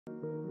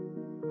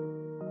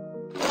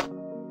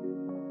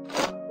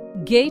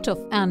Gait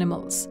of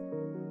Animals.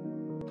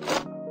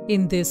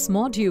 In this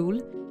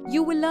module,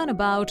 you will learn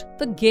about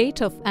the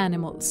gait of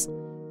animals.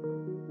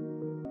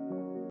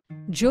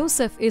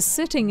 Joseph is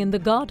sitting in the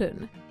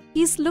garden.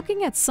 He's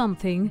looking at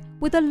something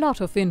with a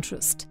lot of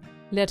interest.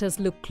 Let us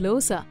look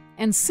closer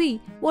and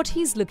see what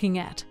he's looking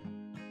at.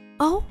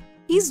 Oh,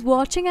 he's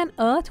watching an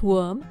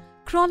earthworm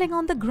crawling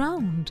on the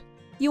ground.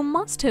 You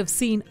must have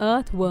seen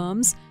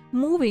earthworms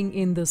moving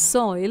in the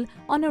soil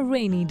on a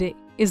rainy day,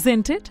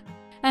 isn't it?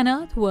 An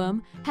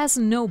earthworm has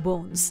no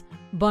bones,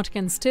 but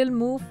can still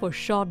move for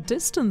short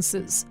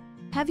distances.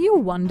 Have you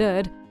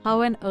wondered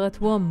how an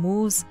earthworm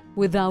moves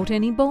without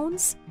any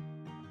bones?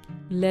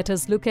 Let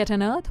us look at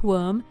an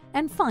earthworm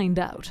and find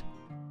out.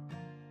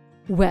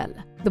 Well,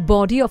 the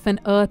body of an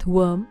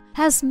earthworm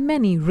has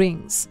many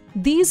rings.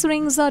 These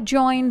rings are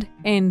joined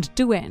end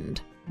to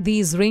end.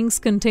 These rings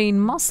contain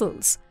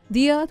muscles.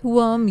 The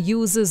earthworm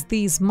uses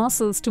these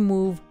muscles to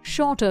move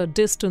shorter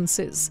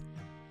distances.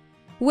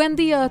 When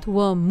the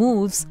earthworm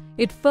moves,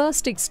 it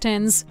first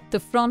extends the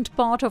front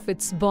part of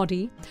its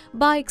body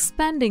by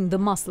expanding the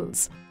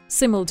muscles.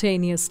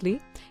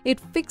 Simultaneously, it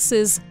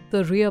fixes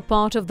the rear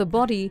part of the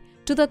body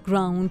to the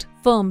ground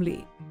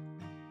firmly.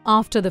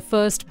 After the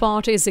first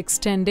part is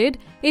extended,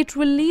 it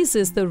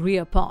releases the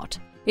rear part.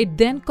 It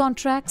then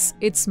contracts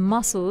its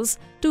muscles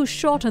to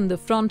shorten the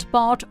front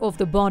part of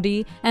the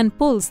body and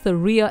pulls the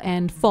rear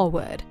end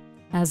forward.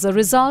 As a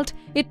result,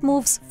 it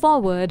moves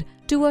forward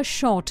to a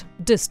short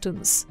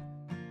distance.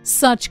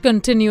 Such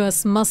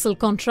continuous muscle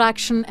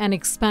contraction and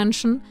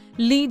expansion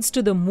leads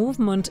to the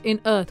movement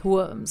in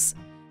earthworms.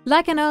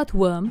 Like an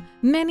earthworm,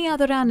 many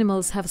other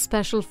animals have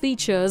special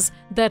features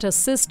that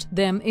assist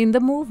them in the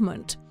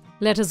movement.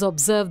 Let us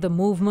observe the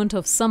movement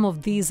of some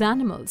of these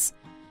animals.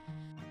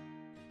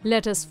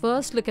 Let us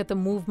first look at the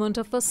movement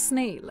of a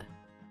snail.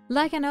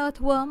 Like an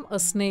earthworm, a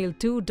snail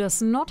too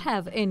does not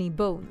have any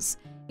bones.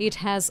 It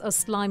has a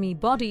slimy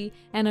body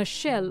and a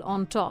shell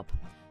on top.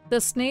 The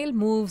snail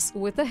moves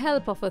with the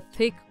help of a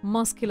thick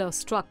muscular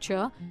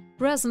structure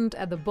present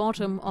at the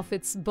bottom of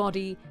its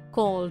body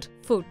called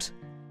foot.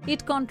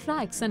 It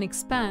contracts and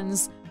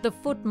expands the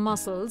foot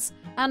muscles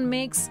and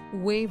makes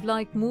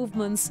wave-like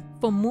movements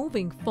for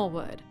moving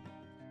forward.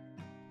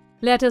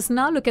 Let us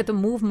now look at the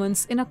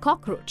movements in a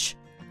cockroach.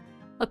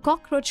 A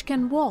cockroach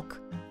can walk,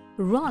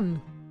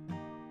 run,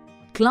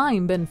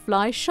 climb and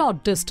fly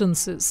short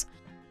distances.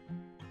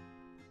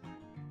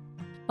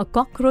 A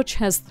cockroach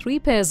has 3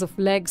 pairs of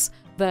legs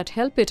that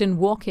help it in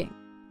walking.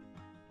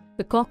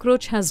 The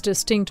cockroach has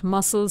distinct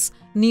muscles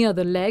near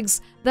the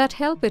legs that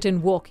help it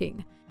in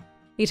walking.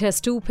 It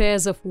has 2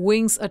 pairs of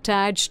wings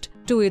attached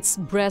to its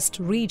breast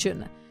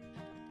region.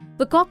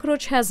 The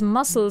cockroach has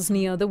muscles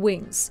near the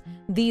wings.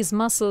 These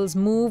muscles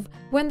move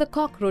when the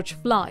cockroach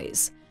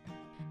flies.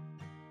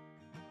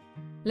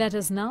 Let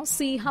us now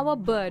see how a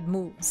bird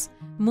moves.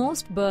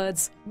 Most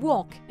birds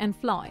walk and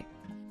fly.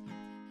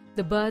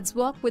 The birds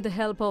walk with the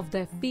help of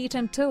their feet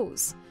and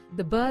toes.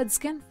 The birds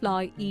can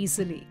fly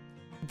easily.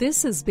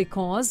 This is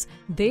because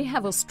they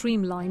have a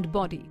streamlined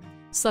body.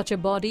 Such a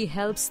body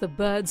helps the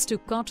birds to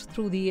cut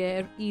through the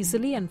air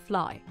easily and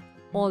fly.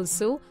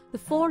 Also, the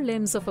 4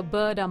 limbs of a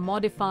bird are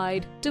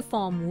modified to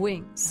form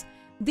wings.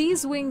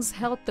 These wings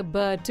help the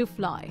bird to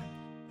fly.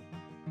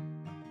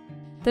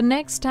 The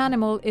next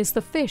animal is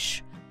the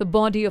fish. The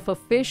body of a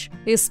fish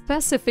is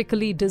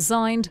specifically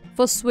designed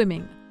for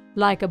swimming.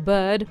 Like a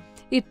bird,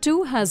 it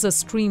too has a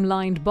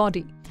streamlined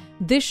body.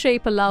 This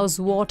shape allows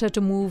water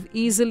to move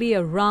easily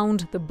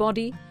around the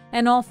body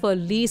and offer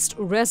least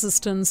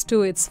resistance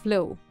to its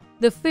flow.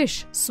 The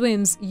fish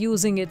swims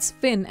using its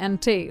fin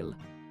and tail.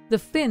 The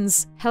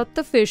fins help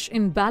the fish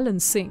in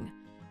balancing.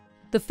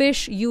 The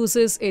fish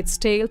uses its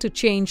tail to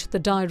change the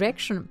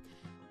direction.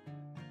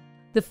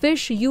 The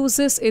fish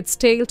uses its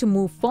tail to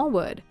move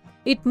forward.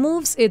 It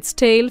moves its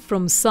tail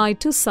from side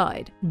to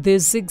side.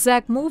 This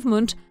zigzag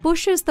movement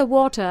pushes the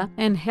water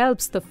and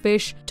helps the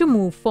fish to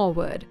move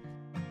forward.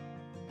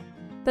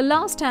 The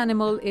last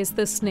animal is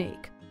the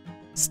snake.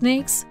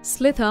 Snakes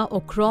slither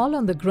or crawl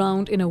on the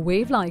ground in a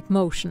wave-like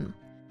motion.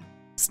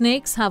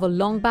 Snakes have a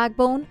long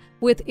backbone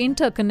with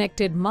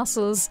interconnected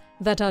muscles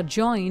that are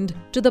joined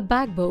to the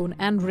backbone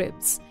and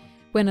ribs.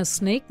 When a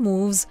snake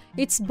moves,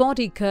 its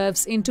body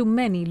curves into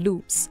many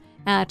loops.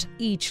 At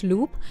each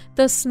loop,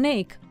 the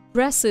snake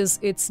presses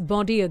its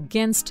body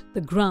against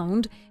the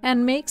ground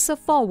and makes a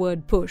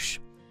forward push.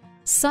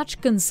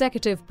 Such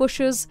consecutive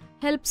pushes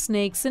help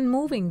snakes in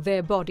moving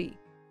their body.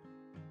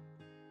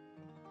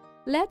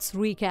 Let's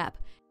recap.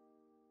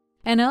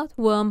 An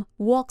earthworm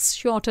walks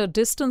shorter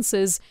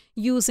distances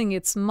using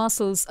its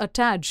muscles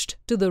attached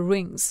to the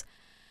rings.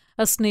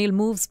 A snail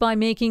moves by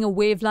making a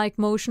wave-like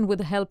motion with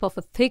the help of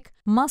a thick,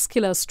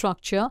 muscular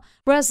structure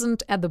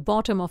present at the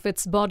bottom of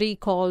its body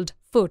called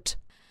foot.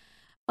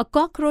 A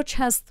cockroach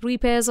has 3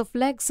 pairs of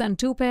legs and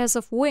 2 pairs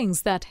of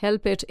wings that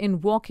help it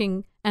in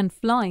walking and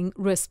flying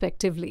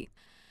respectively.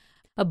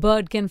 A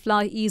bird can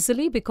fly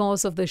easily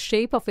because of the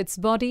shape of its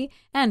body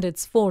and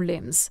its 4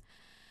 limbs.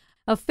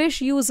 A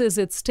fish uses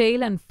its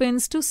tail and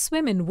fins to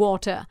swim in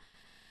water.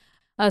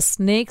 A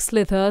snake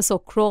slithers or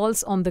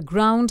crawls on the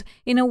ground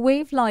in a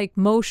wave-like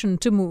motion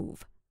to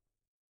move.